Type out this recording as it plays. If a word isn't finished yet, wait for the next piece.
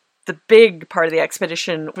The big part of the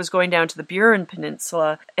expedition was going down to the Burin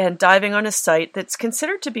Peninsula and diving on a site that's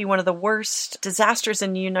considered to be one of the worst disasters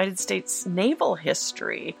in United States naval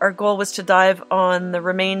history. Our goal was to dive on the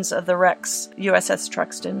remains of the wrecks USS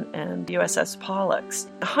Truxtun and USS Pollux.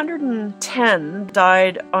 110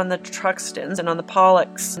 died on the Truxtuns, and on the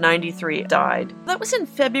Pollux, 93 died. That was in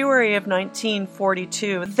February of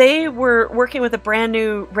 1942. They were working with a brand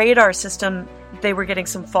new radar system. They were getting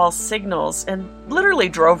some false signals and literally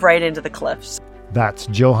drove right into the cliffs. That's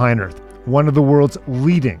Jill Heinerth, one of the world's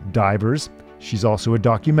leading divers. She's also a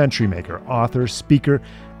documentary maker, author, speaker,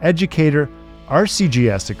 educator,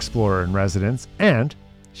 RCGS Explorer in residence, and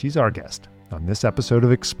she's our guest on this episode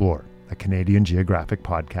of Explore, a Canadian Geographic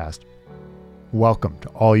podcast. Welcome to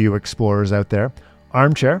all you explorers out there,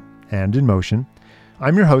 armchair and in motion.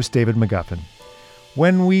 I'm your host, David McGuffin.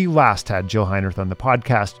 When we last had Jill Heinerth on the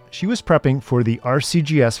podcast, she was prepping for the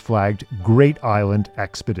RCGS-flagged Great Island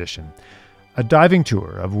Expedition, a diving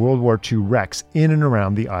tour of World War II wrecks in and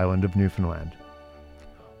around the island of Newfoundland.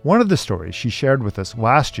 One of the stories she shared with us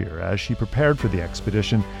last year as she prepared for the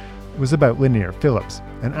expedition was about Lanier Phillips,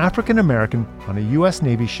 an African-American on a U.S.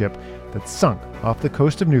 Navy ship that sunk off the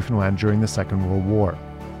coast of Newfoundland during the Second World War.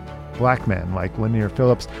 Black men like Lanier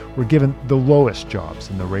Phillips were given the lowest jobs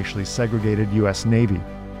in the racially segregated U.S. Navy,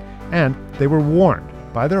 and they were warned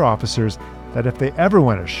by their officers that if they ever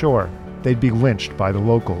went ashore, they'd be lynched by the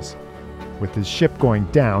locals. With his ship going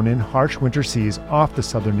down in harsh winter seas off the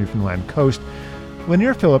southern Newfoundland coast,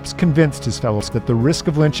 Lanier Phillips convinced his fellows that the risk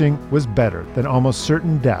of lynching was better than almost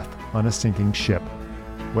certain death on a sinking ship.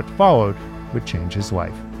 What followed would change his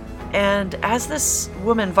life. And as this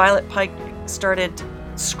woman, Violet Pike, started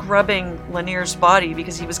scrubbing Lanier's body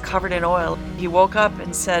because he was covered in oil, he woke up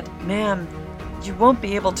and said, "Ma'am, you won't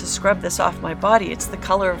be able to scrub this off my body. It's the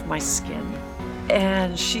color of my skin."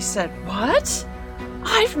 And she said, "What?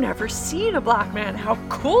 I've never seen a black man. How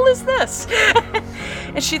cool is this?"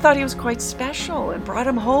 And she thought he was quite special and brought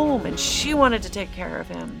him home, and she wanted to take care of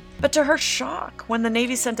him. But to her shock, when the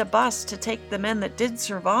Navy sent a bus to take the men that did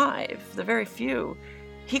survive, the very few,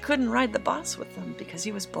 he couldn't ride the bus with them because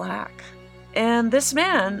he was black. And this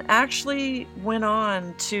man actually went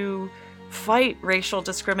on to fight racial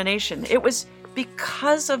discrimination. It was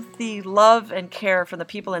because of the love and care from the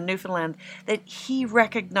people in Newfoundland that he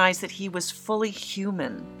recognized that he was fully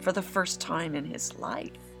human for the first time in his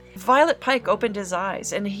life. Violet Pike opened his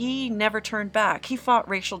eyes, and he never turned back. He fought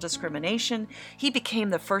racial discrimination. He became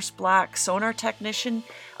the first black sonar technician,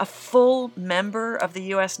 a full member of the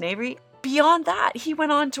U.S. Navy. Beyond that, he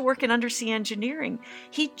went on to work in undersea engineering.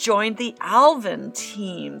 He joined the Alvin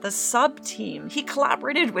team, the sub-team. He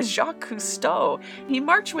collaborated with Jacques Cousteau. He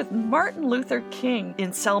marched with Martin Luther King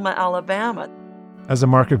in Selma, Alabama. As a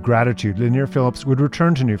mark of gratitude, Lanier Phillips would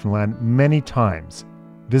return to Newfoundland many times,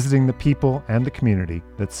 visiting the people and the community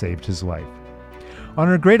that saved his life. On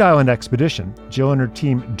her Great Island expedition, Jill and her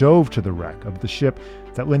team dove to the wreck of the ship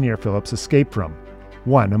that Lanier Phillips escaped from,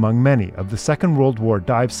 one among many of the Second World War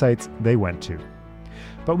dive sites they went to.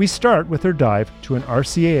 But we start with her dive to an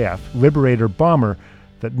RCAF Liberator bomber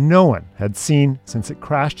that no one had seen since it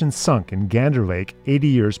crashed and sunk in Gander Lake 80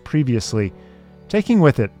 years previously, taking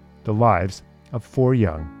with it the lives of 4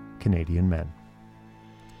 young Canadian men.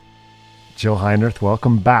 Jill Heinerth,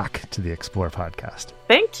 welcome back to the Explore podcast.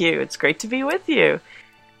 Thank you. It's great to be with you.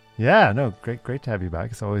 Yeah, no, great to have you back.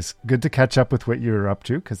 It's always good to catch up with what you're up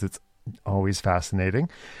to because it's always fascinating.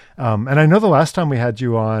 And I know the last time we had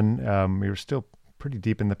you on, we were still pretty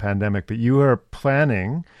deep in the pandemic, but you were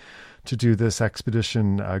planning to do this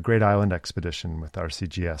expedition, Great Island expedition with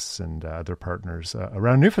RCGS and other partners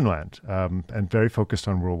around Newfoundland, and very focused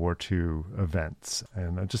on World War II events.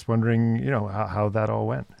 And I'm just wondering, how that all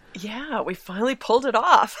went. Yeah, we finally pulled it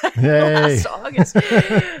off Yay. last August.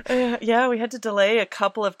 Yeah, we had to delay a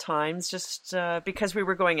couple of times just because we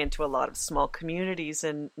were going into a lot of small communities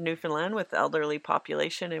in Newfoundland with elderly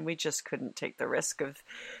population, and we just couldn't take the risk of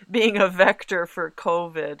being a vector for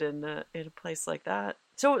COVID in a place like that.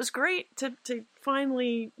 So it was great to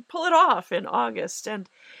finally pull it off in August, and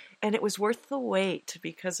it was worth the wait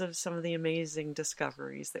because of some of the amazing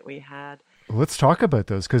discoveries that we had. Let's talk about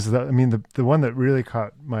those because the one that really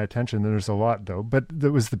caught my attention. There's a lot though, but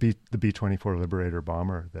there was the B-24 Liberator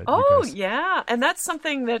bomber. Yeah, and that's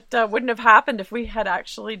something that wouldn't have happened if we had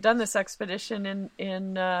actually done this expedition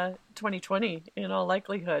in 2020, in all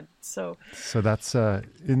likelihood. So that's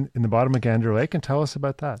in the bottom of Gander Lake, and tell us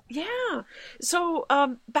about that. Yeah, so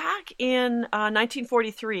back in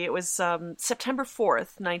 1943, it was September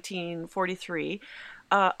 4th, 1943.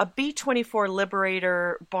 A B-24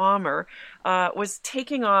 Liberator bomber was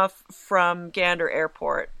taking off from Gander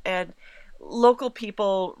Airport, and local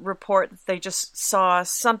people report that they just saw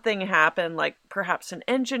something happen, like perhaps an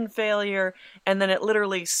engine failure, and then it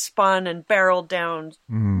literally spun and barreled down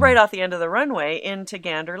right off the end of the runway into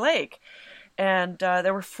Gander Lake. And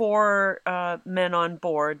there were 4 men on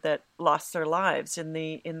board that lost their lives in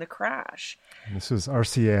the crash. And this was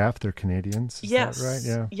RCAF, they're Canadians, is that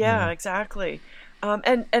right? Yeah, exactly.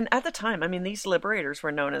 And at the time, I mean, these liberators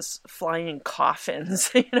were known as flying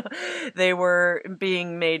coffins. They were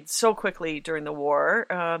being made so quickly during the war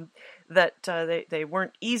that they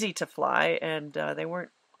weren't easy to fly, and they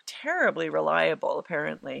weren't terribly reliable,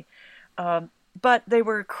 apparently. But they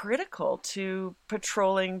were critical to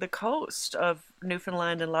patrolling the coast of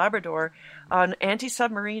Newfoundland and Labrador on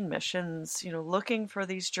anti-submarine missions, looking for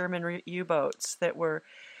these German U-boats that were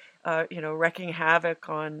wreaking havoc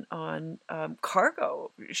on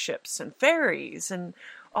cargo ships and ferries and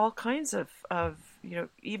all kinds of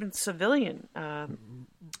even civilian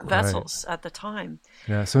vessels at the time.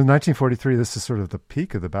 Yeah, so in 1943, this is sort of the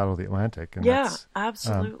peak of the Battle of the Atlantic. And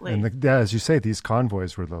absolutely. As you say, these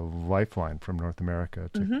convoys were the lifeline from North America.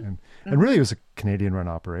 And really it was a Canadian-run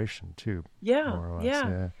operation, too. More or less.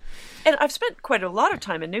 Yeah. And I've spent quite a lot of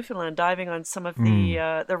time in Newfoundland diving on some of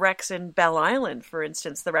the wrecks in Bell Island, for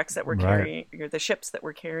instance, the wrecks that were carrying, the ships that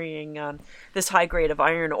were carrying this high grade of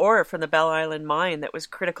iron ore from the Bell Island mine that was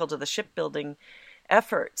critical to the shipbuilding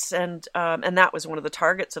efforts, and that was one of the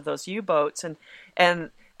targets of those U-boats, and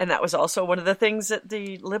that was also one of the things that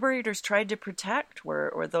the liberators tried to protect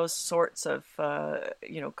were those sorts of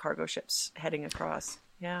cargo ships heading across.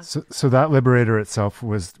 Yeah. So that Liberator itself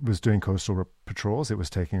was doing coastal patrols. It was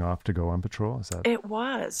taking off to go on patrol. Is that? It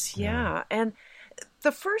was, yeah. And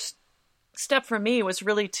the first step for me was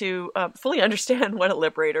really to fully understand what a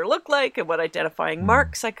Liberator looked like and what identifying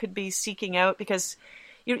marks I could be seeking out, because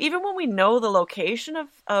even when we know the location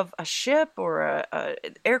of a ship or a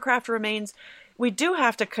aircraft remains, we do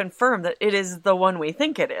have to confirm that it is the one we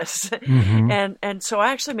think it is. And so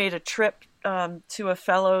I actually made a trip to a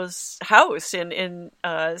fellow's house in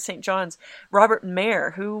St. John's, Robert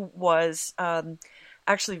Mayer, who was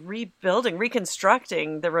actually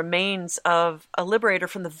reconstructing the remains of a Liberator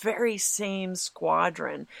from the very same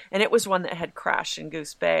squadron. And it was one that had crashed in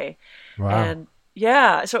Goose Bay. Wow. And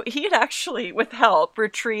yeah, so he had actually, with help,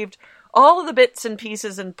 retrieved all of the bits and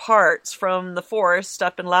pieces and parts from the forest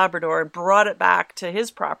up in Labrador and brought it back to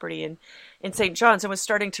his property in St. John's and was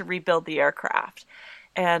starting to rebuild the aircraft.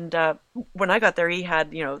 And when I got there, he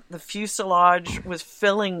had, the fuselage was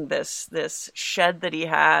filling this shed that he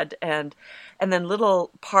had, and then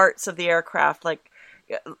little parts of the aircraft, like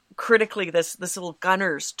critically this little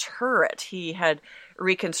gunner's turret he had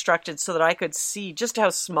reconstructed so that I could see just how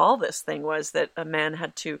small this thing was that a man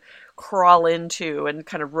had to crawl into and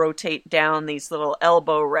kind of rotate down these little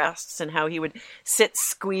elbow rests, and how he would sit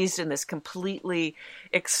squeezed in this completely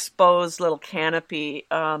exposed little canopy,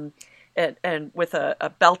 and with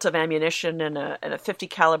a belt of ammunition and a 50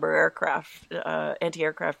 caliber aircraft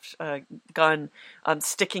anti-aircraft gun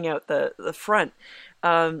sticking out the front.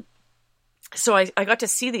 So I got to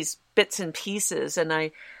see these bits and pieces, and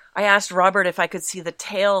I asked Robert if I could see the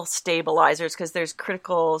tail stabilizers, because there's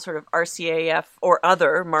critical sort of RCAF or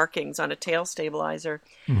other markings on a tail stabilizer.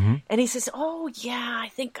 And he says, "Oh yeah, I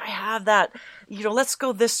think I have that. Let's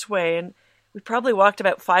go this way." And we probably walked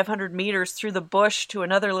about 500 meters through the bush to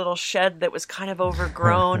another little shed that was kind of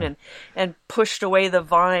overgrown and pushed away the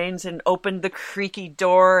vines and opened the creaky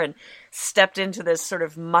door and stepped into this sort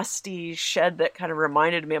of musty shed that kind of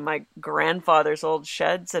reminded me of my grandfather's old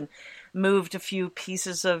sheds, and moved a few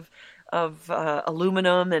pieces of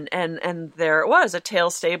aluminum, and there it was, a tail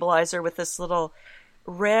stabilizer with this little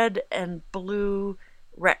red and blue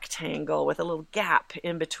rectangle with a little gap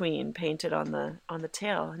in between painted on the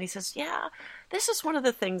tail. And he says, "Yeah, this is one of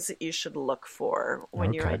the things that you should look for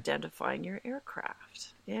when you're identifying your aircraft."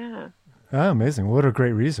 Yeah. Oh, amazing. What a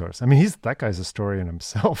great resource. I mean, that guy's a story in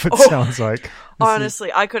himself, it sounds like.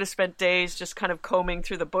 Honestly, I could have spent days just kind of combing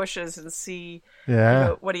through the bushes and see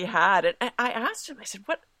what he had. And I asked him, I said,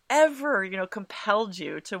 whatever, compelled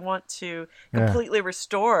you to want to completely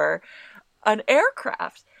restore an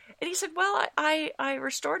aircraft? And he said, "Well, I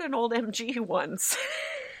restored an old MG once."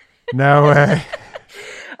 No way.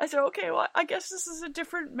 I said, "Okay, well, I guess this is a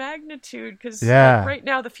different magnitude, because right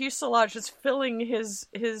now the fuselage is filling his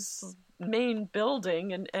main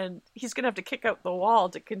building, and he's going to have to kick out the wall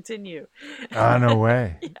to continue." Oh, no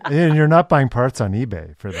way. And you're not buying parts on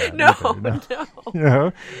eBay for that.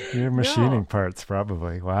 No. You're machining parts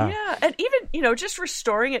probably. Wow. Yeah, and even, just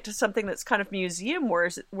restoring it to something that's kind of museum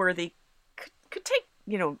worthy could take,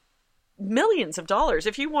 millions of dollars.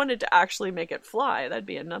 If you wanted to actually make it fly, that'd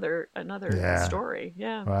be another story.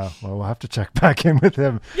 Yeah. Wow. Well, we'll have to check back in with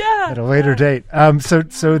him at a later date. So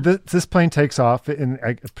this plane takes off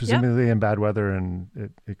presumably in bad weather,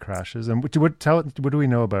 and it crashes. And what do we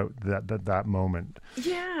know about that moment?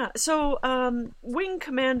 Yeah. So Wing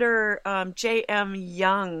Commander J.M.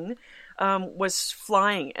 Young was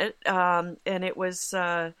flying it, and it was.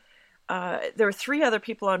 There were 3 other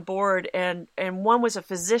people on board, and one was a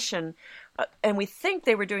physician, and we think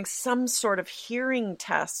they were doing some sort of hearing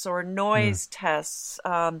tests or noise tests.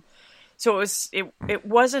 So it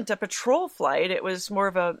wasn't a patrol flight; it was more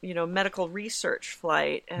of a medical research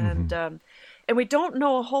flight, and we don't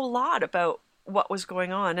know a whole lot about what was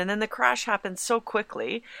going on. And then the crash happened so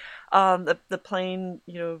quickly, the plane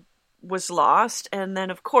was lost, and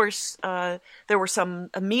then of course there were some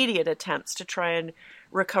immediate attempts to try and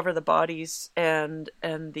recover the bodies and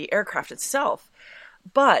the aircraft itself.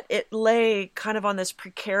 But it lay kind of on this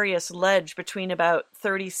precarious ledge between about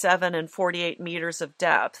 37 and 48 meters of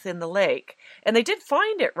depth in the lake. And they did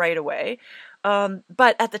find it right away.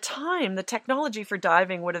 But at the time, the technology for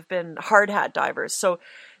diving would have been hard hat divers. So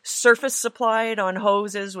surface supplied on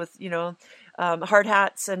hoses with, hard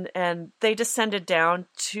hats, and they descended down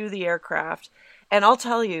to the aircraft. And I'll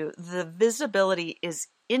tell you, the visibility is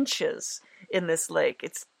inches in this lake.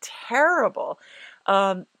 It's terrible.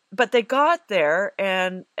 But they got there,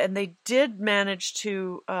 and they did manage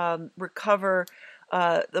to recover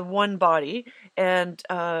the one body, and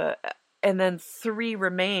then 3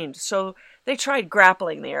 remained. So they tried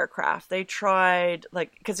grappling the aircraft. They tried,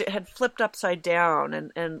 because it had flipped upside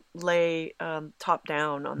down and lay top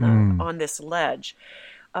down on this ledge.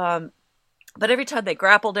 But every time they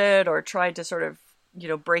grappled it or tried to sort of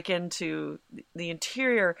break into the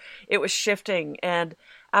interior, it was shifting. And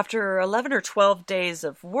after 11 or 12 days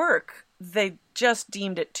of work, they just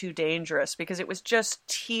deemed it too dangerous because it was just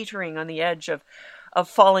teetering on the edge of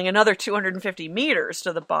falling another 250 meters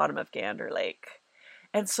to the bottom of Gander Lake.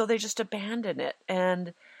 And so they just abandoned it.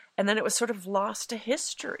 And then it was sort of lost to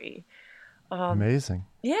history. Amazing.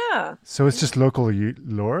 Yeah. So it's just local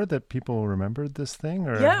lore that people remembered this thing?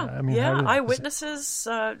 Or, eyewitnesses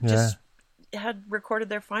just had recorded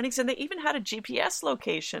their findings, and they even had a GPS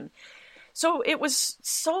location. So it was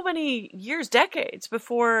so many years, decades,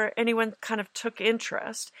 before anyone kind of took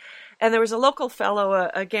interest. And there was a local fellow,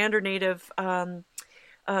 a Gander native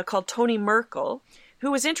called Tony Merkel,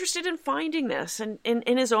 who was interested in finding this. And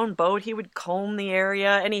in his own boat, he would comb the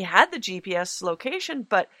area, and he had the GPS location,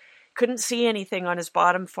 but couldn't see anything on his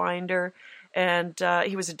bottom finder. And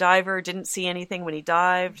he was a diver, didn't see anything when he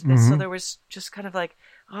dived. And so there was just kind of like,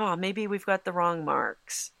 maybe we've got the wrong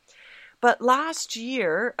marks. But last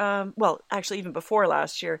year, actually even before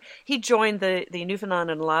last year, he joined the Newfoundland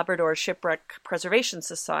and Labrador Shipwreck Preservation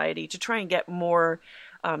Society to try and get more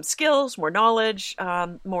skills, more knowledge,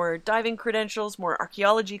 more diving credentials, more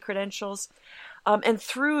archaeology credentials. And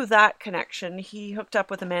through that connection, he hooked up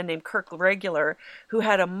with a man named Kirk Regular, who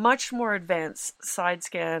had a much more advanced side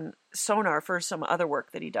scan sonar for some other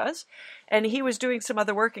work that he does. And he was doing some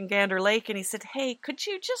other work in Gander Lake, and he said, hey, could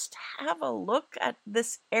you just have a look at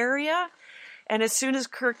this area? And as soon as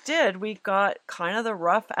Kirk did, we got kind of the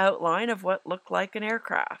rough outline of what looked like an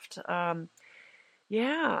aircraft.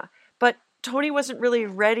 But Tony wasn't really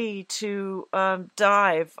ready to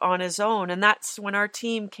dive on his own. And that's when our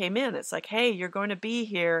team came in. It's like, hey, you're going to be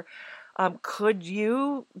here. Could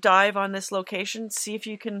you dive on this location, see if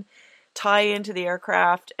you can tie into the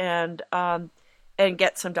aircraft and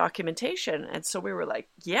get some documentation? And so we were like,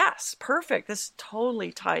 yes, perfect. This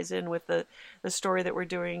totally ties in with the story that we're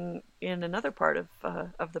doing in another part of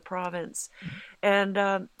the province.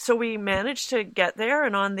 And so we managed to get there,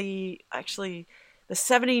 and on the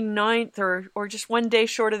 79th or just one day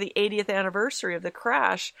short of the 80th anniversary of the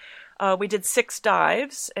crash, we did 6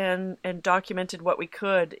 dives and documented what we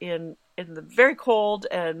could in the very cold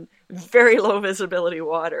and very low visibility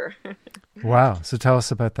water. Wow. So tell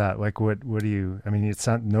us about that. Like, what do you, I mean, it's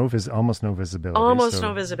not almost no visibility. Almost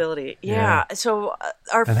no visibility. Yeah. So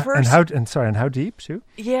and how deep too?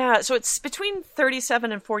 Yeah. So it's between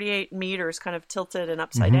 37 and 48 meters, kind of tilted and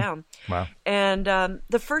upside down. Wow. And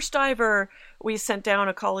the first diver we sent down,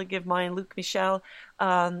 a colleague of mine, Luc Michel,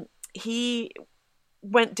 he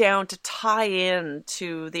went down to tie in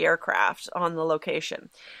to the aircraft on the location.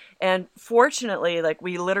 And fortunately,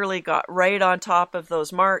 we literally got right on top of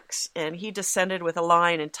those marks, and he descended with a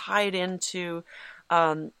line and tied into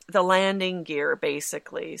the landing gear,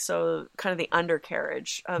 basically. So kind of the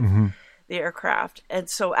undercarriage of the aircraft. And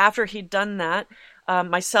so after he'd done that,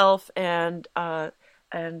 myself and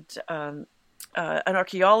an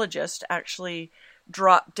archaeologist actually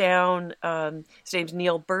dropped down, his name's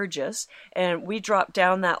Neil Burgess, and we dropped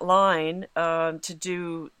down that line to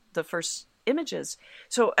do the first images.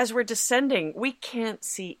 So as we're descending, we can't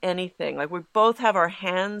see anything. Like, we both have our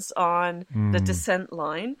hands on the descent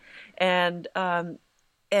line, and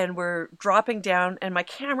we're dropping down, and my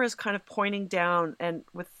camera's kind of pointing down, and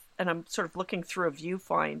I'm sort of looking through a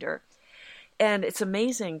viewfinder. And it's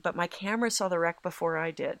amazing, but my camera saw the wreck before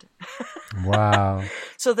I did. Wow.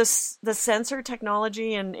 So the sensor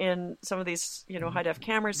technology in some of these, high def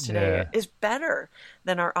cameras today is better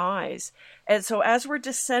than our eyes. And so as we're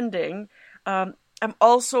descending, I'm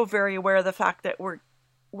also very aware of the fact that we're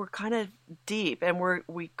kind of deep, and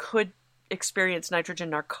we could experience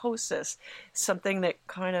nitrogen narcosis, something that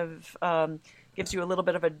kind of gives you a little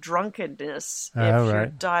bit of a drunkenness if you're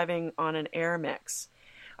diving on an air mix.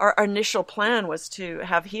 Our initial plan was to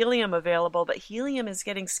have helium available, but helium is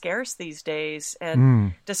getting scarce these days.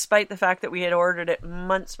 And despite the fact that we had ordered it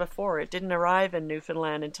months before, it didn't arrive in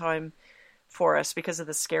Newfoundland in time for us because of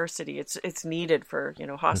the scarcity. It's needed for,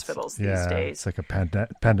 hospitals these days. It's like a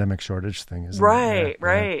pandemic shortage thing, isn't it?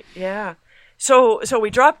 Right. Yeah. So we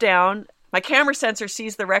drop down. My camera sensor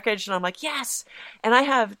sees the wreckage, and I'm like, yes. And I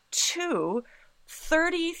have two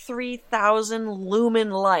 33,000 lumen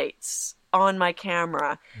lights on my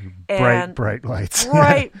camera. And bright lights.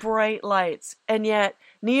 bright lights. And yet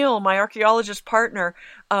Neil, my archaeologist partner,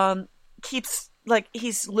 keeps, like,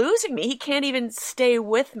 he's losing me. He can't even stay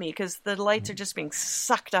with me because the lights are just being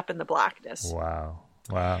sucked up in the blackness. Wow.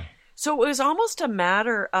 So it was almost a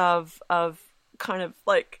matter of kind of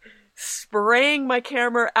like spraying my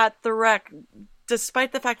camera at the wreck,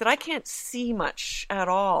 despite the fact that I can't see much at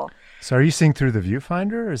all. So are you seeing through the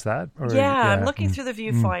viewfinder? Is that? I'm looking through the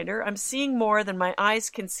viewfinder. I'm seeing more than my eyes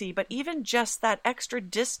can see, but even just that extra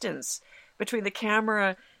distance between the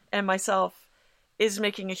camera and myself is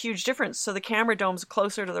making a huge difference. So the camera dome's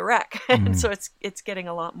closer to the wreck, and so it's getting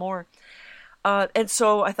a lot more. And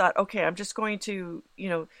so I thought, okay, I'm just going to,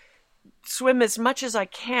 swim as much as I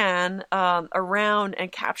can around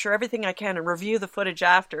and capture everything I can and review the footage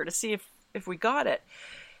after to see if we got it.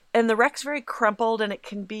 And the wreck's very crumpled, and it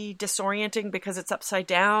can be disorienting because it's upside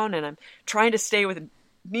down, and I'm trying to stay with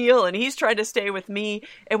Neil, and he's trying to stay with me.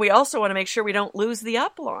 And we also want to make sure we don't lose the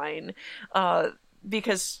upline,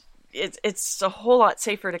 because it's a whole lot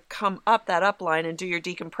safer to come up that upline and do your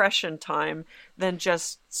decompression time than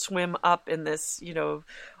just swim up in this,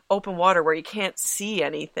 open water where you can't see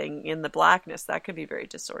anything in the blackness. That could be very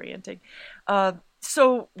disorienting.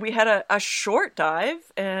 So we had a short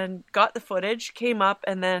dive and got the footage, came up,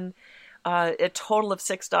 and then a total of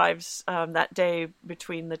 6 dives that day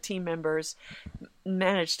between the team members,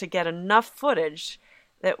 managed to get enough footage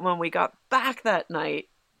that when we got back that night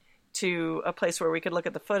to a place where we could look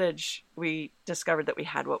at the footage, we discovered that we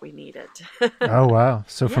had what we needed. Oh, wow.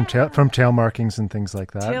 So from tail markings and things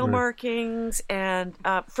like that? Tail markings. And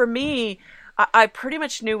for me, I pretty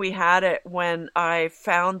much knew we had it when I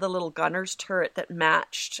found the little gunner's turret that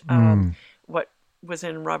matched what was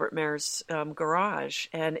in Robert Mayer's garage.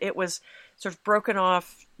 And it was sort of broken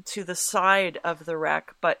off to the side of the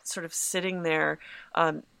wreck, but sort of sitting there.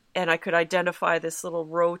 And I could identify this little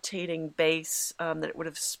rotating base that it would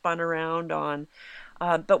have spun around on.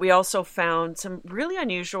 But we also found some really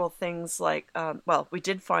unusual things like, we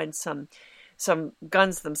did find some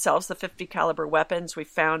guns themselves, the 50 caliber weapons. We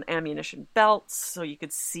found ammunition belts so you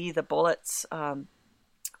could see the bullets.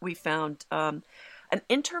 We found an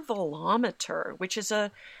intervalometer, which is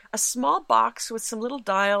a small box with some little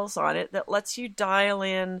dials on it that lets you dial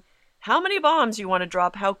in how many bombs you want to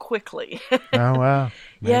drop, how quickly. Oh, wow.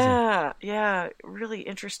 Amazing. Yeah. Really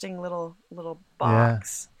interesting little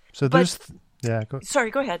box. Yeah. So there's... Sorry,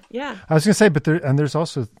 go ahead. Yeah. I was going to say, but there's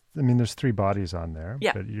also, there's 3 bodies on there,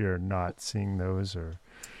 yeah. But you're not seeing those, or?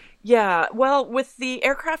 Yeah. Well, with the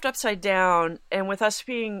aircraft upside down and with us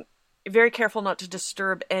being very careful not to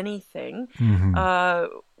disturb anything,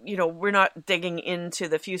 we're not digging into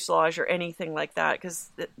the fuselage or anything like that, because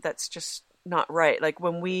that's just not right. Like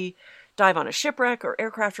when we dive on a shipwreck or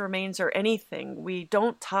aircraft remains or anything, we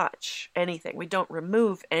don't touch anything. We don't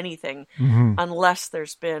remove anything unless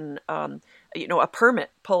there's been, a permit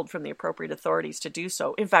pulled from the appropriate authorities to do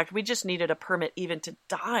so. In fact, we just needed a permit even to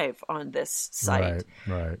dive on this site.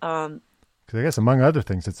 Right. Because I guess among other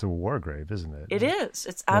things, it's a war grave, isn't it? It is.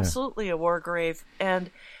 It's absolutely a war grave. And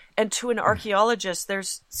to an archaeologist,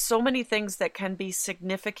 there's so many things that can be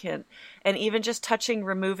significant. And even just touching,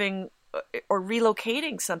 removing, or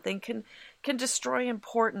relocating something can destroy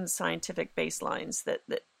important scientific baselines that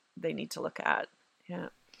they need to look at.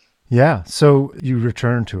 Yeah. So you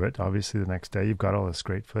return to it, obviously, the next day. You've got all this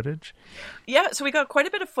great footage. Yeah, so we got quite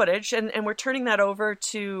a bit of footage, and we're turning that over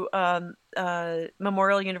to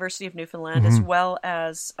Memorial University of Newfoundland, as well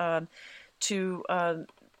as to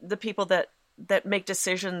the people that make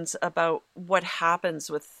decisions about what happens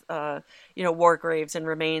with war graves and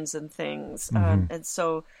remains and things, and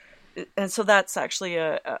so that's actually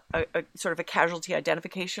a sort of a casualty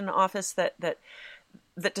identification office that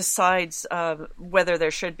decides whether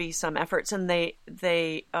there should be some efforts, and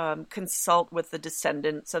they consult with the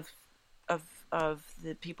descendants of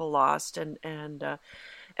the people lost and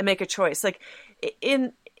make a choice. Like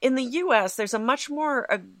in the U.S., there's a much more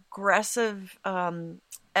aggressive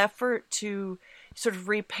effort to sort of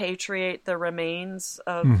repatriate the remains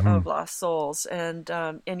of lost souls, and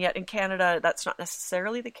yet in Canada that's not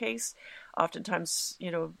necessarily the case. Oftentimes,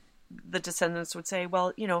 the descendants would say,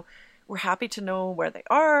 well, we're happy to know where they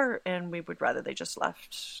are, and we would rather they just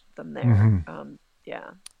left them there.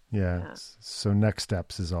 Yeah. So Next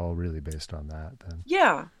Steps is all really based on that then.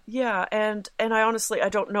 Yeah. And I honestly, I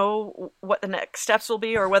don't know what the next steps will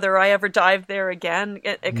be or whether I ever dive there again,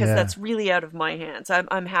 because that's really out of my hands.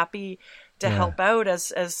 I'm happy to help out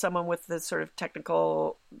as someone with the sort of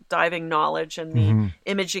technical diving knowledge and the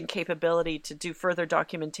imaging capability to do further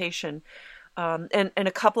documentation. And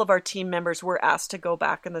a couple of our team members were asked to go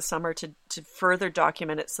back in the summer to further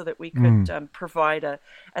document it so that we could provide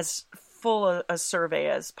as full a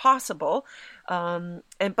survey as possible.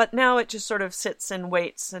 But now it just sort of sits and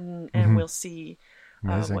waits, and we'll see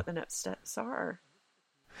what the next steps are.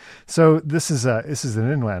 So this is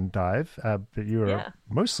an inland dive, but you are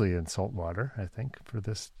mostly in saltwater, I think, for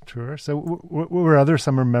this tour. So what were other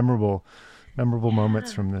summer memorable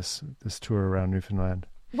moments from this tour around Newfoundland?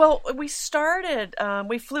 Well, we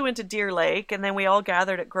flew into Deer Lake, and then we all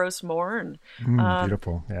gathered at Gross Mourne.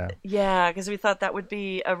 Beautiful, yeah. Yeah, because we thought that would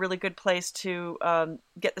be a really good place to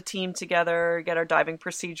get the team together, get our diving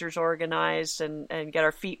procedures organized, and get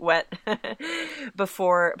our feet wet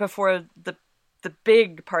before the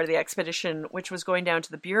big part of the expedition, which was going down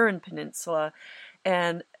to the Burin Peninsula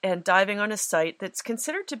and diving on a site that's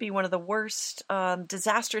considered to be one of the worst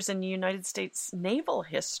disasters in United States naval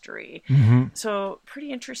history. So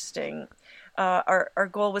pretty interesting. Our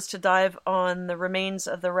goal was to dive on the remains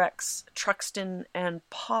of the wrecks Truxtun and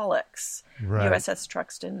Pollux, right. USS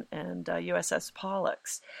Truxtun and USS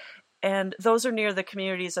Pollux. And those are near the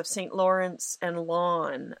communities of St. Lawrence and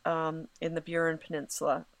Lawn in the Burin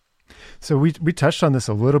Peninsula. So we touched on this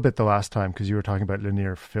a little bit the last time because you were talking about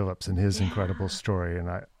Lanier Phillips and his incredible story, and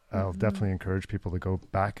I'll definitely encourage people to go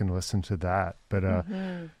back and listen to that. But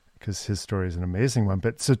because his story is an amazing one.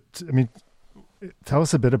 But so tell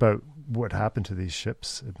us a bit about what happened to these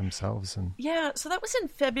ships themselves. So that was in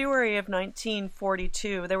February of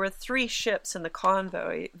 1942. There were 3 ships in the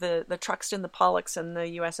convoy: the Truxtun, the Pollux, and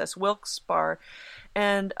the USS Wilkes-Barre.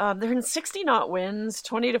 And they're in 60-knot winds,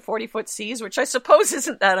 20 to 40-foot seas, which I suppose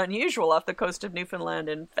isn't that unusual off the coast of Newfoundland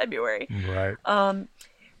in February. Right.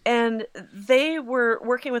 And they were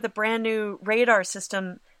working with a brand new radar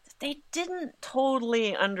system that they didn't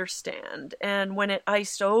totally understand. And when it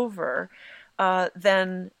iced over,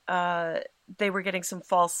 then they were getting some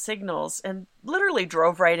false signals and literally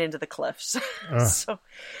drove right into the cliffs.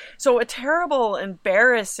 So a terrible,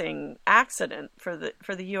 embarrassing accident for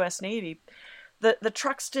the U.S. Navy. The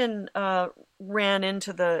Truxtun ran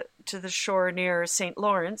into the shore near St.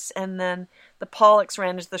 Lawrence, and then the Pollux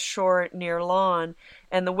ran into the shore near Lawn,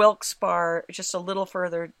 and the Wilkes-Barre just a little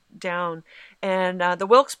further down. And the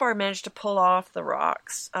Wilkes-Barre managed to pull off the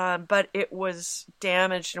rocks, but it was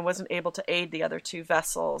damaged and wasn't able to aid the other 2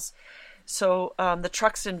 vessels. So the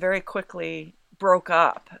Truxtun very quickly broke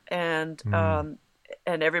up, and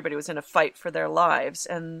everybody was in a fight for their lives,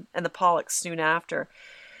 and the Pollux soon after.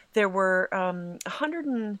 There were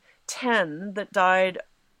 110 that died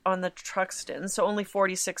on the Truxtun, so only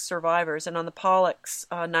 46 survivors, and on the Pollux,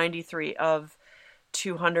 93 of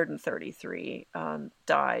 233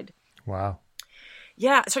 died. Wow.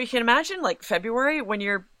 Yeah, so you can imagine, like, February, when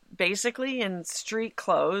you're basically in street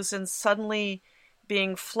clothes and suddenly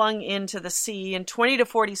being flung into the sea in 20 to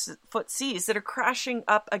 40-foot seas that are crashing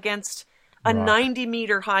up against a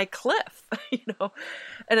 90-meter high cliff,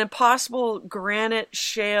 an impossible granite,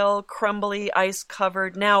 shale, crumbly,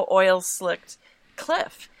 ice-covered, now oil-slicked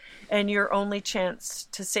cliff. And your only chance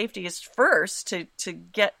to safety is first to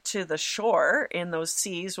get to the shore in those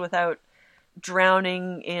seas without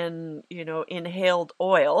drowning in, inhaled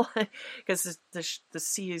oil, because the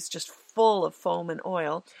sea is just full of foam and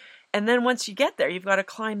oil. And then once you get there, you've got to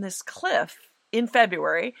climb this cliff in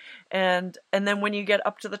February, and then when you get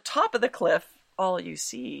up to the top of the cliff, all you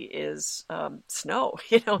see is snow.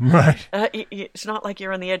 You know, Right. It's not like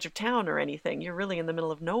you're on the edge of town or anything. You're really in the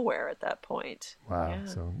middle of nowhere at that point. Wow. Yeah.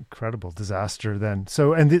 So incredible disaster then.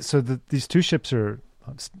 So, these two ships are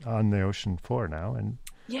on the ocean floor now. And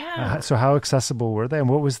Yeah. so how accessible were they? And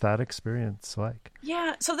what was that experience like?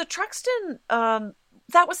 Yeah. So the Truxtun,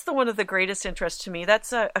 that was one of the greatest interest to me.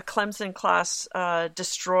 That's a Clemson class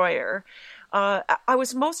destroyer. I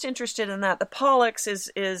was most interested in that. The Pollux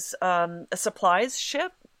is a supplies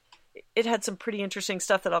ship. It had some pretty interesting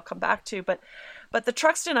stuff that I'll come back to, but the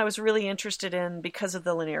Truxtun I was really interested in because of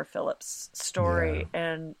the Lanier Phillips story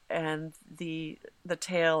and the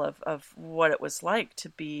tale of what it was like to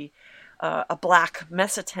be a black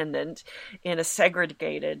mess attendant in a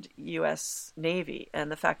segregated U.S. Navy,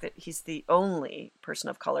 and the fact that he's the only person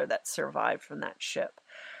of color that survived from that ship.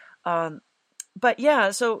 But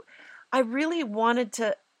yeah, so I really wanted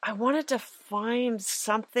to find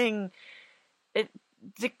something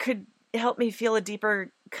that could help me feel a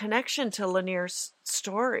deeper connection to Lanier's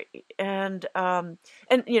story. And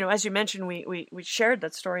you know, as you mentioned, we shared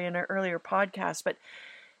that story in our earlier podcast, but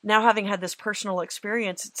now having had this personal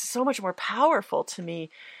experience, it's so much more powerful to me.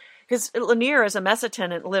 Because Lanier, as a mess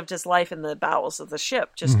attendant, lived his life in the bowels of the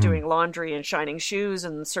ship, just doing laundry and shining shoes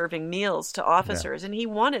and serving meals to officers. Yeah. And he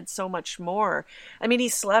wanted so much more. I mean, he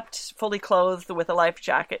slept fully clothed with a life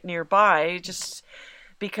jacket nearby, just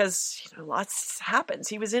because, you know, lots happens.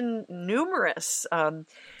 He was in numerous,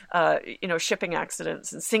 shipping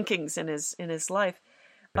accidents and sinkings in his life.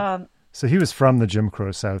 So he was from the Jim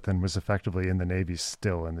Crow South and was effectively in the Navy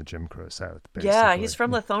still in the Jim Crow South, basically. Yeah, he's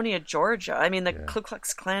from Lithonia, Georgia. I mean, the Ku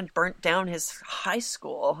Klux Klan burnt down his high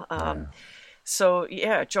school. So,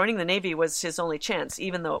 joining the Navy was his only chance,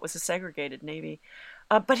 even though it was a segregated Navy.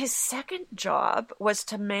 But his second job was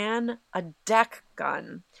to man a deck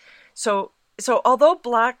gun. So although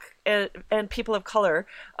black and people of color,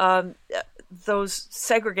 those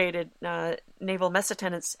segregated naval mess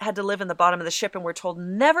attendants had to live in the bottom of the ship and were told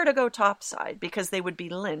never to go topside because they would be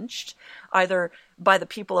lynched either by the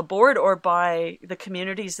people aboard or by the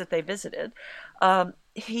communities that they visited.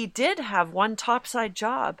 He did have one topside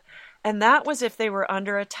job, and that was if they were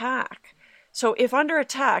under attack. So if under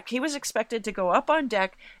attack, he was expected to go up on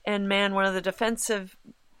deck and man one of the defensive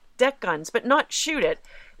deck guns, but not shoot it.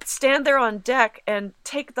 Stand there on deck and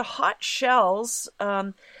take the hot shells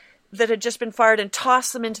that had just been fired and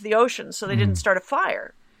toss them into the ocean so they didn't start a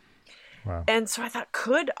fire. Wow. And so I thought,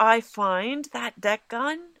 could I find that deck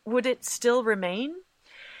gun? Would it still remain?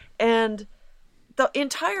 And the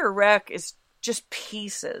entire wreck is just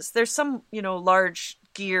pieces. There's some, large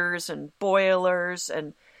gears and boilers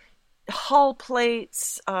and hull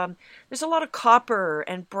plates. There's a lot of copper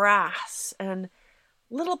and brass and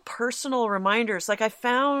little personal reminders. Like I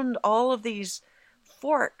found all of these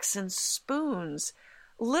forks and spoons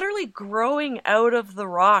literally growing out of the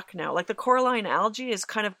rock now. Like the coralline algae is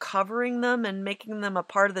kind of covering them and making them a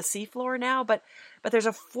part of the seafloor now, but there's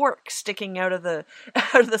a fork sticking out of the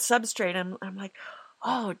substrate. And I'm like,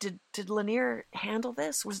 oh, did Lanier handle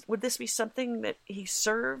this? Would this be something that he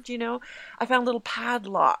served? I found little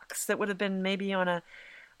padlocks that would have been maybe on a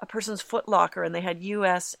person's footlocker, and they had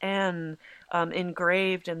USN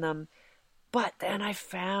engraved in them. But then I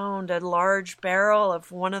found a large barrel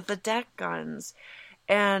of one of the deck guns.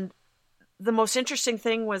 And the most interesting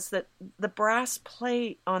thing was that the brass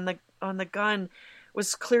plate on the gun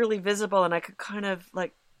was clearly visible, and I could kind of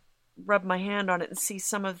like rub my hand on it and see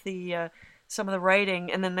some of the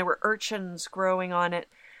writing. And then there were urchins growing on it,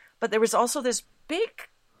 but there was also this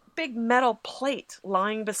big metal plate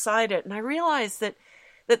lying beside it. And I realized that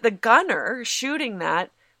the gunner shooting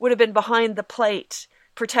that would have been behind the plate,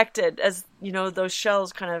 protected as, those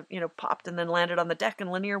shells kind of, popped and then landed on the deck,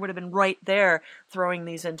 and Lanier would have been right there throwing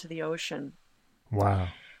these into the ocean. Wow.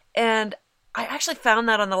 And I actually found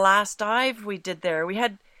that on the last dive we did there.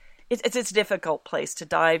 It's a difficult place to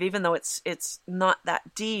dive, even though it's not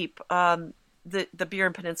that deep. The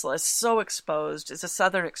Burin Peninsula is so exposed. It's a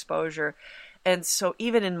southern exposure. And so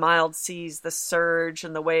even in mild seas, the surge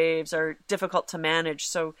and the waves are difficult to manage.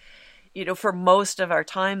 So, for most of our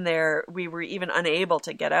time there, we were even unable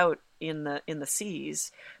to get out in the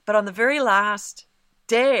seas. But on the very last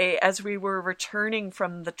day, as we were returning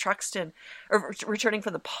from the Truxtun, or returning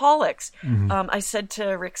from the Pollux, I said to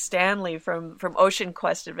Rick Stanley from Ocean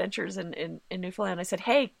Quest Adventures in Newfoundland, I said,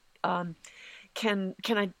 hey, can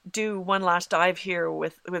I do one last dive here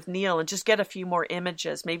with Neil and just get a few more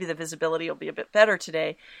images? Maybe the visibility will be a bit better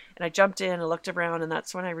today. And I jumped in and looked around, and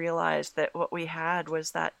that's when I realized that what we had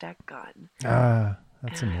was that deck gun.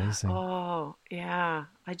 That's amazing. Oh, yeah.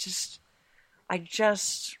 I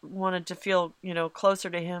just wanted to feel, closer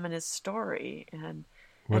to him and his story, and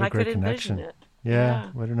What a I great could connection. envision it. Yeah,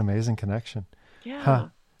 what an amazing connection. Yeah. Huh.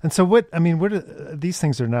 And so these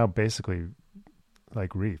things are now basically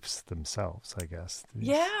like reefs themselves, I guess.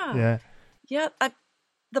 Yeah.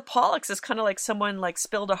 The Pollux is kind of like someone like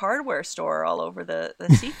spilled a hardware store all over the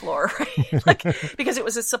seafloor, right? Like, because it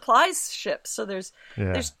was a supplies ship. So there's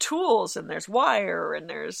tools and there's wire and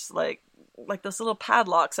there's like those little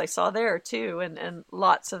padlocks I saw there too, and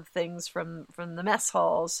lots of things from the mess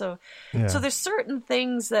halls. So there's certain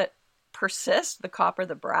things that persist, the copper,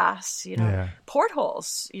 the brass,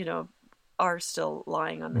 portholes, are still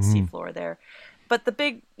lying on the seafloor there. But the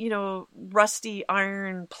big, rusty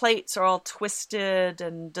iron plates are all twisted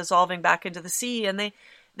and dissolving back into the sea, and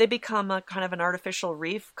they become a kind of an artificial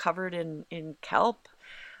reef covered in kelp.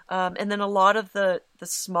 And then a lot of the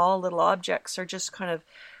small little objects are just kind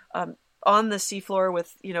of on the seafloor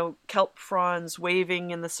with, kelp fronds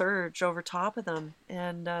waving in the surge over top of them.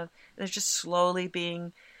 And they're just slowly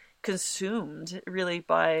being consumed really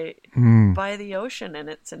by the ocean and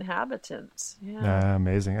its inhabitants.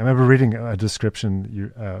 Amazing. I remember reading a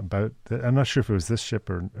description about I'm not sure if it was this ship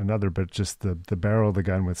or another, but just the barrel of the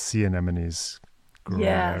gun with sea anemones growing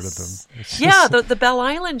out of them. The Bell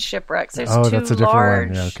Island shipwrecks. There's that's a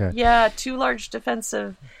different one. Two large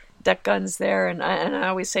defensive deck guns there, and I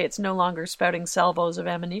always say it's no longer spouting salvos of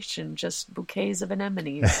ammunition, just bouquets of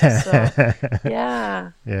anemones.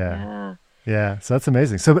 So Yeah, so that's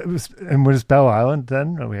amazing. So, what is Bell Island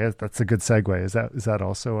then? That's a good segue. Is that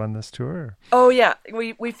also on this tour? Or? Oh yeah,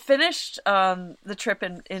 we finished the trip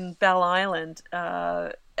in Bell Island.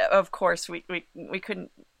 Of course, we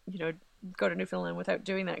couldn't go to Newfoundland without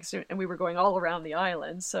doing that, and we were going all around the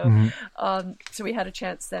island. So so we had a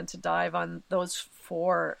chance then to dive on those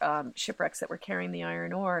 4 shipwrecks that were carrying the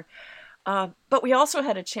iron ore. But we also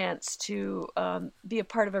had a chance to be a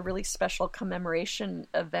part of a really special commemoration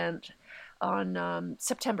event on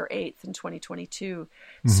September 8th in 2022.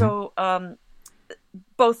 So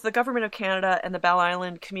both the Government of Canada and the Bell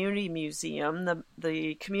Island Community Museum,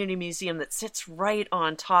 the community museum that sits right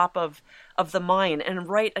on top of the mine and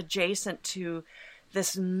right adjacent to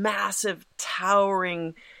this massive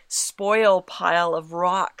towering spoil pile of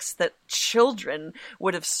rocks that children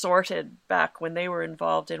would have sorted back when they were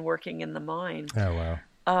involved in working in the mine. Oh,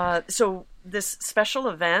 wow. So this special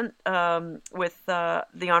event with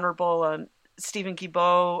the Honorable Stephen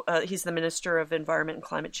Guilbeault, he's the Minister of Environment and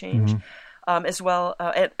Climate Change, as well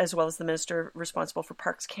as the Minister responsible for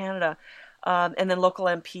Parks Canada, and then local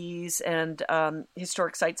MPs and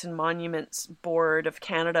Historic Sites and Monuments Board of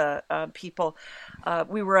Canada people.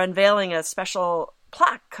 We were unveiling a special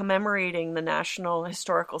plaque commemorating the national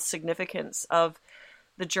historical significance of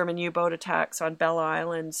the German U-boat attacks on Bell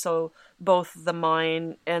Island, so both the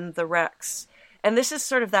mine and the wrecks. And this is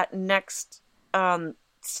sort of that next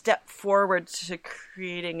step forward to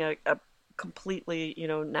creating a completely,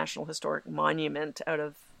 national historic monument out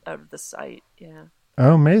of the site. Yeah.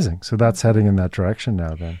 Oh, amazing. So that's heading in that direction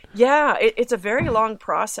now then. Yeah, it's a very long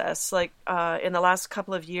process. Like in the last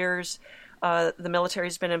couple of years, the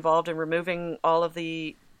military's been involved in removing all of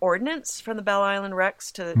the ordnance from the Bell Island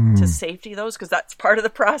wrecks to safety those, because that's part of the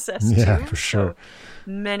process too. Yeah, for sure.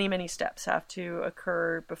 So many steps have to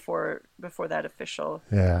occur before that official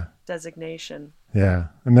designation. Yeah,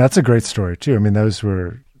 and that's a great story too. I mean, those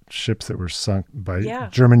were ships that were sunk by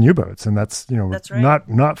German U-boats, and that's right.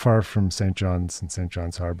 not far from St. John's and St.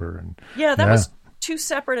 John's Harbor. And that was 2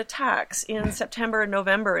 separate attacks in September and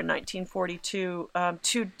November in 1942.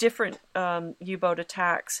 2 different U-boat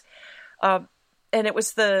attacks. And it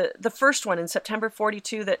was the first one in September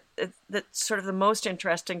 42 that's sort of the most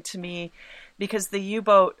interesting to me, because the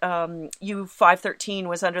U-boat U-513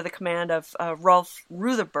 was under the command of Rolf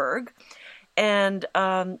Rutherberg, and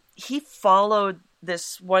he followed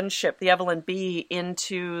this one ship, the Evelyn B,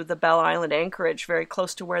 into the Bell Island anchorage, very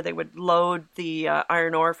close to where they would load the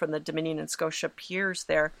iron ore from the Dominion and Scotia piers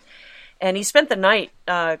there. And he spent the night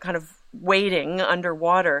kind of waiting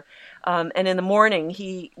underwater. And in the morning,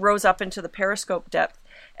 he rose up into the periscope depth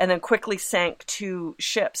and then quickly sank 2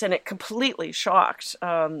 ships. And it completely shocked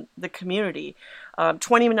the community.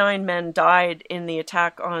 29 men died in the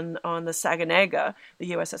attack on the Saganega, the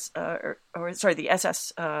the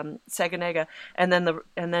SS Saganega, and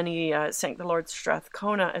then he sank the Lord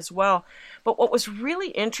Strathcona as well. But what was really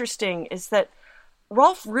interesting is that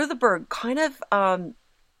Rolf Rutherberg kind of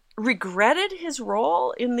regretted his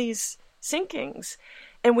role in these sinkings,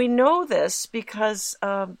 and we know this because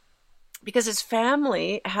his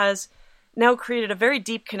family has now created a very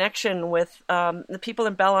deep connection with the people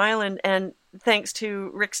in Bell Island, and thanks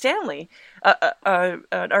to Rick Stanley, an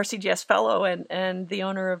RCGS fellow and the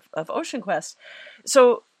owner of Ocean Quest.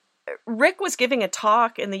 So Rick was giving a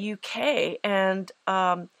talk in the UK, and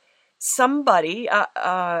somebody,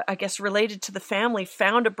 I guess related to the family,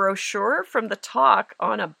 found a brochure from the talk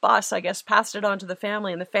on a bus, I guess passed it on to the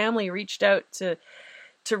family, and the family reached out to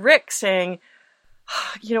Rick saying,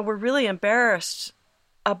 we're really embarrassed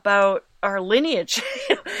about our lineage.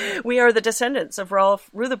 We are the descendants of Rolf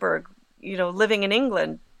Rutherberg, living in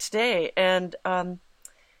England today. And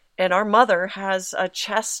our mother has a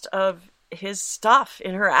chest of his stuff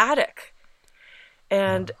in her attic.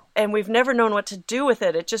 And we've never known what to do with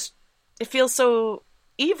it. It feels so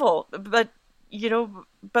evil, but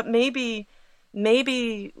maybe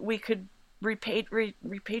we could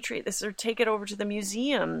repatriate this or take it over to the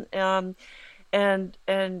museum, and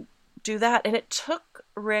do that. And it took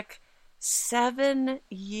Rick 7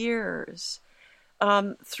 years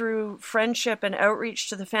through friendship and outreach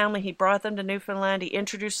to the family. He brought them to Newfoundland. He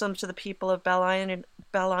introduced them to the people of Bell Island,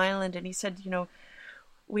 and he said,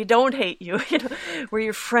 we don't hate you. We're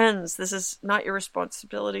your friends. This is not your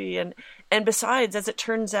responsibility. And besides, as it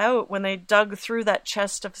turns out, when they dug through that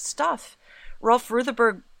chest of stuff, Rolf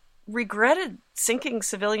Rutherberg regretted sinking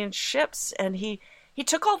civilian ships, and he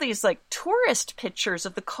took all these like tourist pictures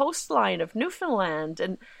of the coastline of Newfoundland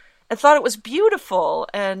and thought it was beautiful,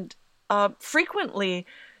 and frequently,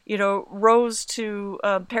 rose to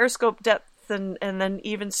periscope depth and then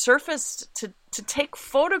even surfaced to take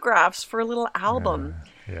photographs for a little album.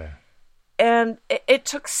 Yeah. And it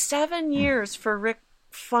took 7 years for Rick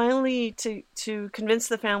finally to convince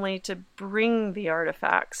the family to bring the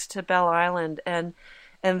artifacts to Bell Island, and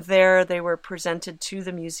there they were presented to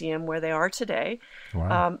the museum where they are today.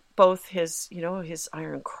 Wow. Both his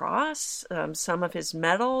Iron Cross, some of his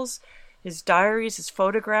medals, his diaries, his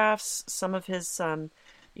photographs, some of his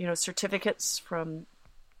certificates from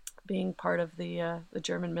being part of the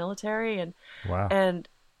German military, and wow. And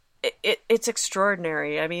it's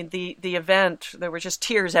extraordinary. I mean, the event, there were just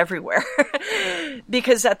tears everywhere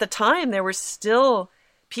because at the time there were still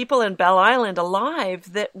people in Bell Island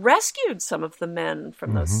alive that rescued some of the men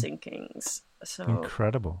from those sinkings. So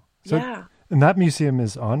incredible. So, yeah. And that museum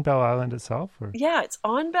is on Bell Island itself? Or? Yeah, it's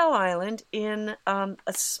on Bell Island in a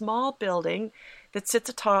small building that sits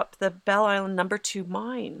atop the Bell Island No. 2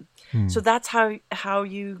 mine. So that's how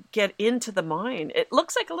you get into the mine. It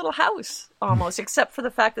looks like a little house almost, except for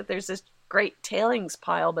the fact that there's this great tailings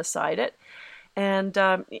pile beside it. And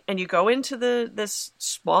you go into this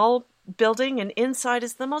small building, and inside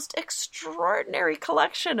is the most extraordinary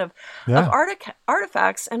collection of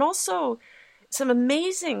artifacts, and also some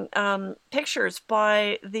amazing pictures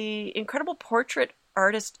by the incredible portrait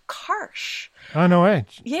artist Karsh. Oh, no way.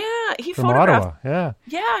 Yeah, he From photographed. Ottawa,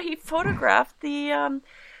 Yeah, he photographed the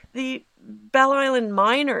Bell Island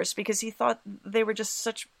miners because he thought they were just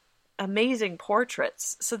such amazing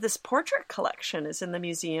portraits. So this portrait collection is in the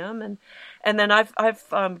museum, and then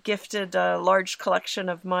I've gifted a large collection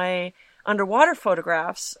of my underwater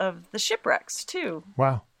photographs of the shipwrecks too.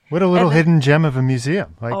 Wow. What a little hidden gem of a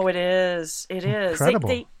museum. It is. It is.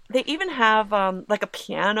 Incredible. They even have like a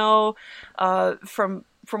piano from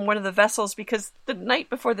one of the vessels, because the night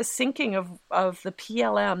before the sinking of the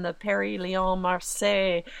PLM, the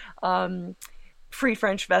Paris-Lyon-Marseille Free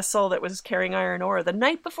French vessel that was carrying iron ore, the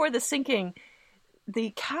night before the sinking, the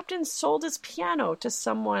captain sold his piano to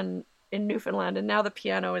someone in Newfoundland, and now the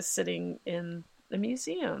piano is sitting in the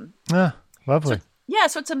museum. Ah, lovely.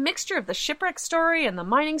 So it's a mixture of the shipwreck story and the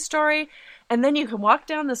mining story, and then you can walk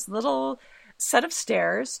down this little set of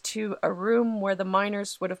stairs to a room where the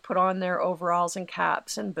miners would have put on their overalls and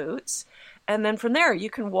caps and boots, and then from there you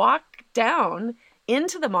can walk down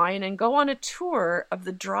into the mine and go on a tour of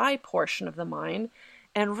the dry portion of the mine,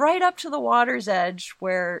 and right up to the water's edge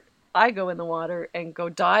where I go in the water and go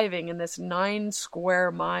diving in this 9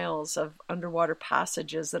 square miles of underwater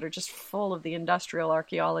passages that are just full of the industrial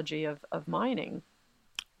archaeology of mining.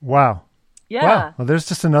 Wow. Yeah. Wow. Well, there's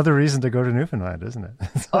just another reason to go to Newfoundland, isn't it?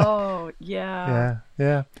 Oh, yeah.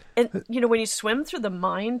 Yeah. And, when you swim through the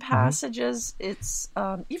mine passages, it's,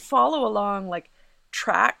 you follow along like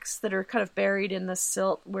tracks that are kind of buried in the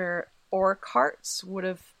silt where ore carts would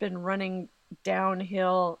have been running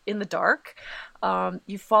downhill in the dark.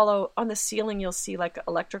 You follow on the ceiling, you'll see like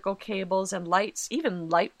electrical cables and lights, even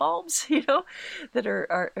light bulbs, that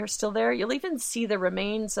are still there. You'll even see the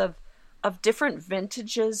remains of different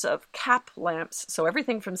vintages of cap lamps. So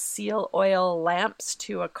everything from seal oil lamps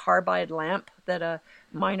to a carbide lamp that a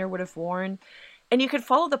miner would have worn. And you could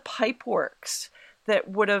follow the pipe works that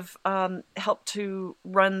would have helped to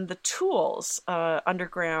run the tools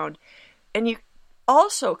underground. And you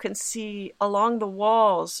also can see along the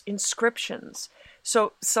walls inscriptions.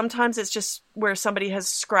 So sometimes it's just where somebody has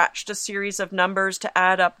scratched a series of numbers to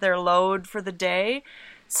add up their load for the day.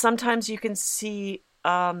 Sometimes you can see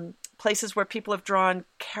places where people have drawn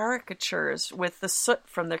caricatures with the soot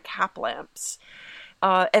from their cap lamps.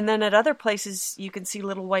 And then at other places, you can see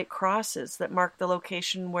little white crosses that mark the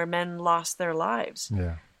location where men lost their lives.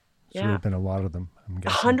 Yeah. There have been a lot of them, I'm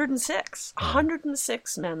guessing. 106. Yeah.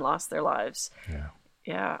 106 men lost their lives. Yeah.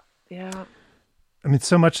 Yeah. I mean,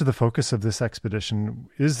 so much of the focus of this expedition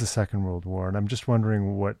is the Second World War, and I'm just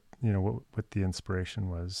wondering what the inspiration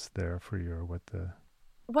was there for you, or what the...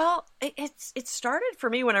 Well, it started for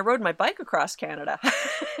me when I rode my bike across Canada.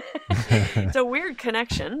 It's a weird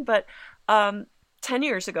connection, but 10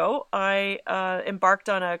 years ago, I embarked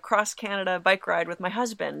on a cross-Canada bike ride with my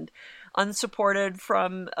husband, unsupported,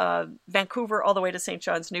 from Vancouver all the way to St.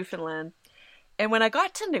 John's, Newfoundland. And when I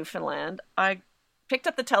got to Newfoundland, I picked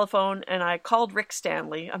up the telephone and I called Rick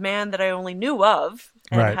Stanley, a man that I only knew of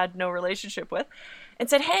and had no relationship with, and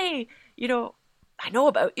said, hey, I know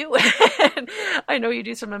about you. I know you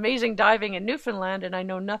do some amazing diving in Newfoundland, and I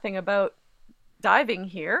know nothing about diving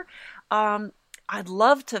here. I'd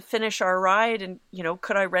love to finish our ride, and,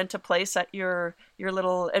 could I rent a place at your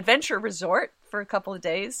little adventure resort for a couple of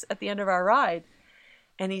days at the end of our ride?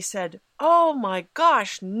 And he said, oh my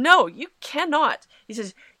gosh, no, you cannot. He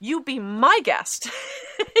says, you be my guest.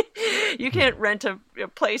 You can't rent a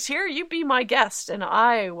place here. You be my guest, and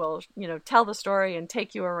I will, tell the story and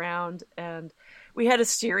take you around. And we had a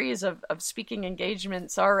series of speaking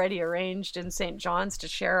engagements already arranged in St. John's to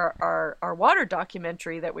share our water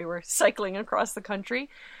documentary that we were cycling across the country.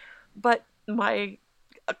 But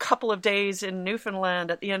a couple of days in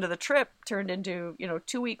Newfoundland at the end of the trip turned into,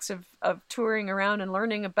 2 weeks of touring around and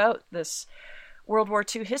learning about this World War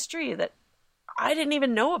II history that I didn't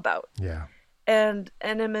even know about. Yeah. And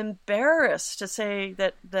I'm embarrassed to say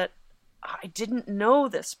that I didn't know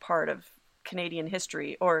this part of Canadian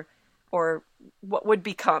history, or what would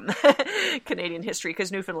become Canadian history,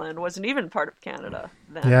 because Newfoundland wasn't even part of Canada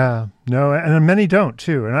then. Yeah, no, and many don't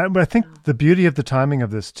too. But I think the beauty of the timing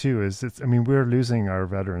of this too is we're losing our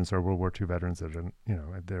veterans, our World War II veterans that are,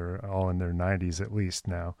 they're all in their 90s at least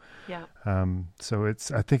now. Yeah. So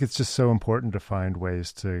I think it's just so important to find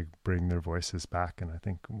ways to bring their voices back, and I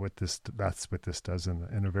think that's what this does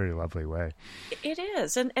in a very lovely way. It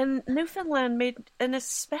is, and Newfoundland made an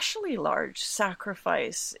especially large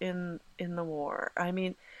sacrifice in the war. I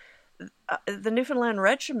mean, the Newfoundland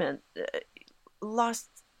Regiment lost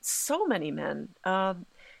so many men. And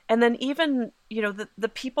then even,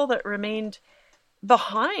 the people that remained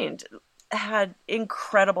behind had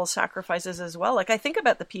incredible sacrifices as well. Like, I think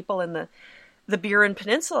about the people in the Burin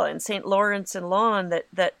Peninsula in St. Lawrence and Lawn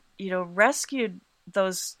that rescued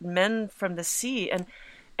those men from the sea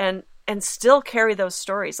and still carry those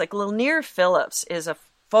stories. Like, Lanier Phillips is a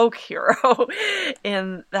folk hero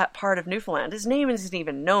in that part of Newfoundland. His name isn't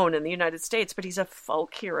even known in the United States, but he's a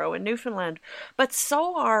folk hero in Newfoundland. But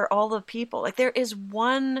so are all the people. Like, there is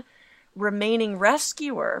one remaining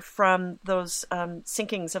rescuer from those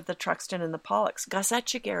sinkings of the Truxton and the Pollux. Gus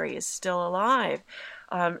Etchegary is still alive.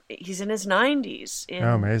 He's in his 90s.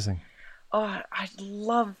 Oh, amazing. Oh, I'd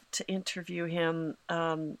love to interview him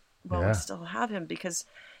while we still have him, because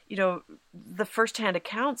the firsthand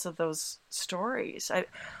accounts of those stories.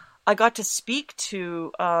 I got to speak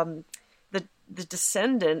to the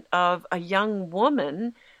descendant of a young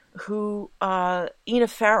woman who, Ina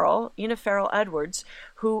Farrell Edwards,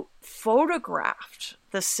 who photographed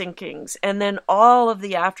the sinkings and then all of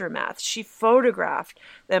the aftermath. She photographed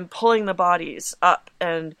them pulling the bodies up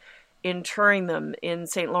and interring them in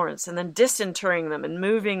St. Lawrence, and then disinterring them and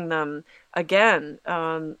moving them again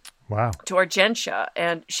to Argentia.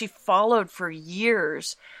 And she followed for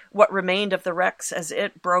years what remained of the wrecks as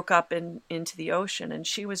it broke up into the ocean. And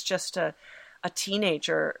she was just a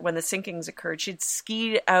teenager when the sinkings occurred. She'd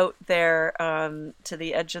skied out there to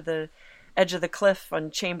the edge of the cliff on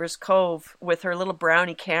Chambers Cove with her little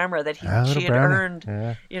brownie camera that she had earned,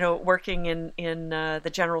 working in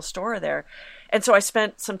the general store there. And so I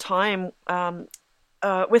spent some time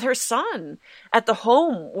with her son at the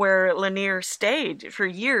home where Lanier stayed for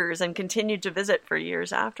years and continued to visit for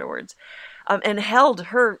years afterwards, and held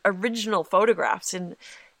her original photographs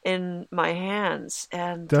in my hands.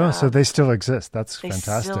 And so they still exist. That's they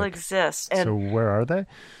fantastic. still exist. And so where are they?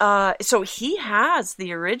 So he has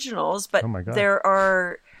the originals, but Oh my God. there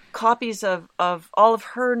are copies of all of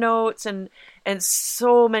her notes and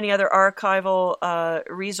so many other archival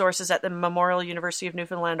resources at the Memorial University of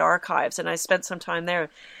Newfoundland archives. And I spent some time there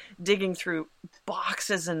digging through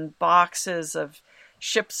boxes and boxes of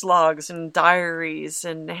ship's logs and diaries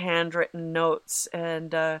and handwritten notes.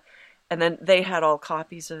 And then they had all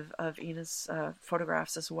copies of Ina's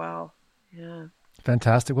photographs as well. Yeah.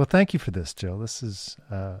 Fantastic. Well, thank you for this, Jill. This is,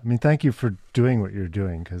 thank you for doing what you're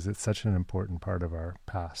doing, because it's such an important part of our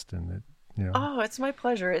past, and it, Oh, it's my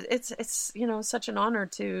pleasure. It's such an honor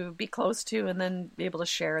to be close to and then be able to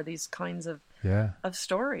share these kinds of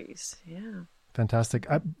stories. Yeah. Fantastic.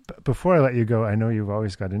 Before I let you go, I know you've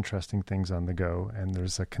always got interesting things on the go, and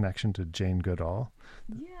there's a connection to Jane Goodall.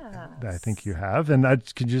 Yeah. I think you have. And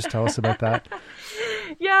could you just tell us about that?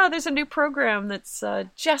 Yeah, there's a new program that's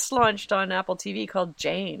just launched on Apple TV called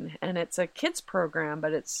Jane, and it's a kids program,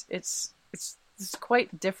 but it's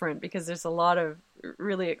quite different because there's a lot of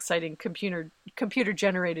really exciting computer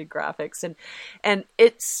generated graphics, and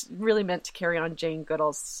it's really meant to carry on Jane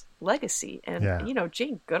Goodall's legacy. And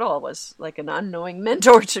Jane Goodall was like an unknowing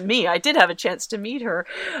mentor to me. I did have a chance to meet her,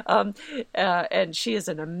 and she is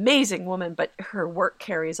an amazing woman, but her work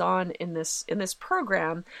carries on in this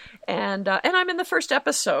program, and I'm in the first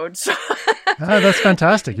episode. So that's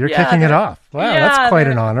fantastic. You're kicking it off. Wow, that's quite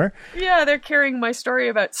an honor. Yeah, they're carrying my story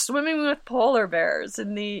about swimming with polar bears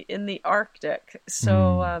in the Arctic.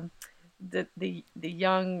 So the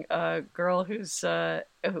young girl who's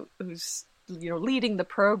leading the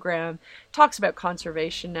program talks about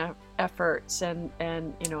conservation efforts and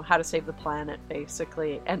how to save the planet,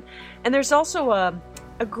 basically. And there's also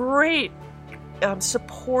a great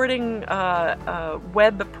supporting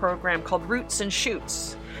web program called Roots and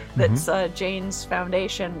Shoots that's Jane's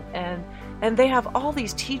foundation, and they have all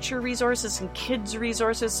these teacher resources and kids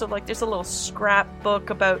resources. So like there's a little scrapbook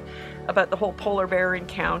about the whole polar bear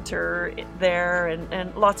encounter there,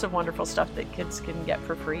 and lots of wonderful stuff that kids can get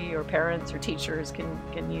for free, or parents or teachers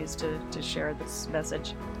can use to share this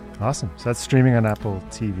message. Awesome. So that's streaming on Apple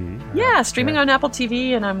TV. Yeah, streaming on Apple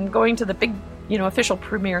TV, and I'm going to the big, official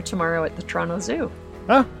premiere tomorrow at the Toronto Zoo.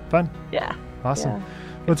 Oh, fun. Yeah. Awesome. Yeah.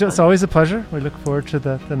 Well, Jill, it's always a pleasure. We look forward to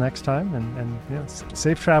the next time, and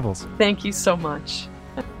safe travels. Thank you so much.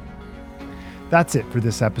 That's it for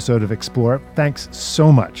this episode of Explore. Thanks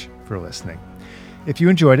so much for listening. If you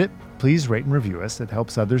enjoyed it, please rate and review us. It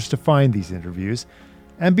helps others to find these interviews.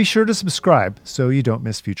 And be sure to subscribe so you don't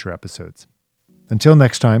miss future episodes. Until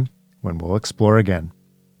next time, when we'll explore again.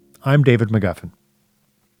 I'm David McGuffin.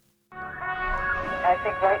 I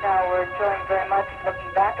think right now we're enjoying very much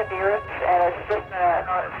looking back at the Earth, and it's just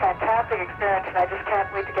a fantastic experience, and I just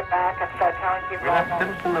can't wait to get back and start telling people. We left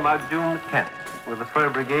Simpson about June the 10th with the fur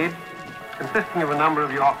brigade, consisting of a number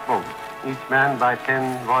of yacht boats, each manned by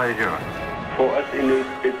 10 voyageurs. For us Inuit,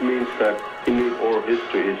 it means that Inuit oral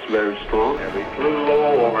history is very strong. We flew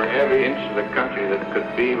low over every inch of the country that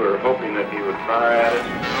could be. We were hoping that he would fire at us.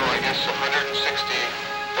 I guess 160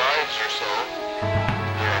 dives or so.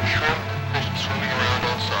 There are shrimp fish swimming around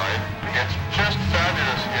outside. It's just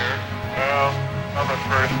fabulous here. Well, another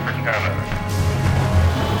first for Canada.